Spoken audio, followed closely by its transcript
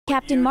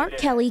Captain Mark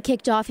Kelly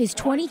kicked off his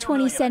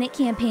 2020 Senate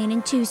campaign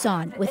in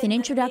Tucson with an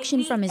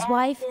introduction from his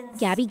wife,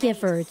 Gabby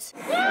Giffords.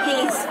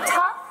 He's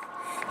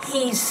tough,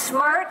 he's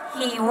smart,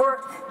 he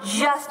worked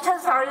just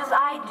as hard as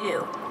I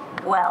do.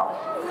 Well,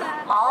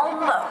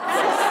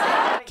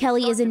 almost.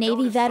 Kelly is a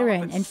Navy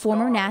veteran and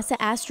former NASA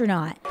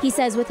astronaut. He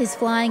says with his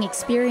flying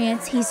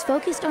experience, he's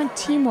focused on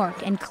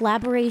teamwork and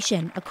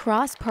collaboration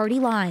across party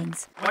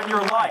lines. When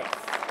your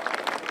life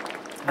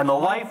and the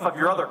life of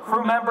your other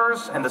crew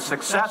members and the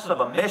success of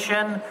a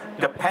mission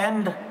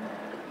depend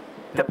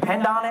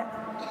on it,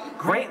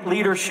 great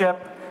leadership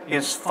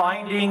is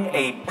finding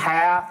a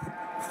path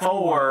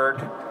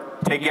forward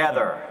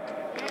together.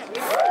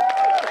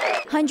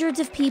 Hundreds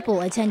of people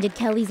attended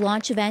Kelly's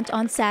launch event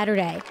on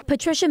Saturday.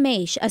 Patricia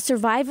Maish, a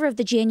survivor of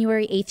the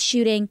January 8th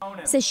shooting,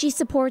 says she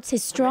supports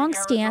his strong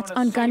stance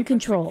on gun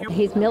control.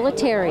 He's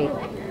military.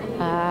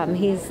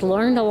 He's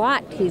learned a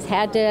lot. He's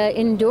had to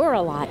endure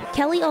a lot.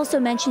 Kelly also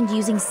mentioned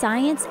using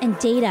science and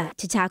data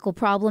to tackle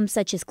problems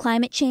such as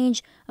climate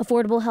change,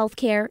 affordable health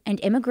care, and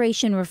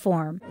immigration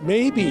reform.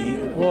 Maybe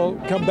we'll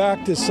come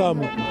back to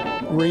some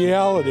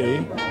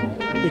reality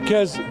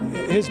because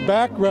his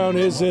background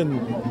is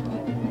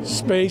in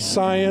space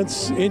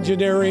science,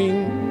 engineering,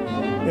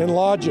 and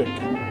logic.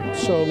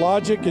 So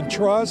logic and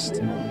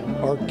trust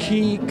are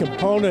key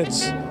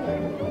components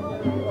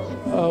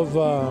of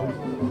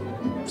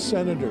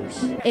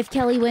senators. If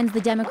Kelly wins the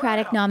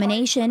Democratic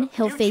nomination,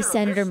 he'll face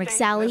Senator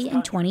McSally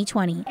in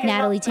 2020.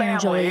 Natalie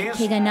Tarangeli,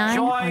 KGUN 9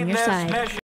 on your side.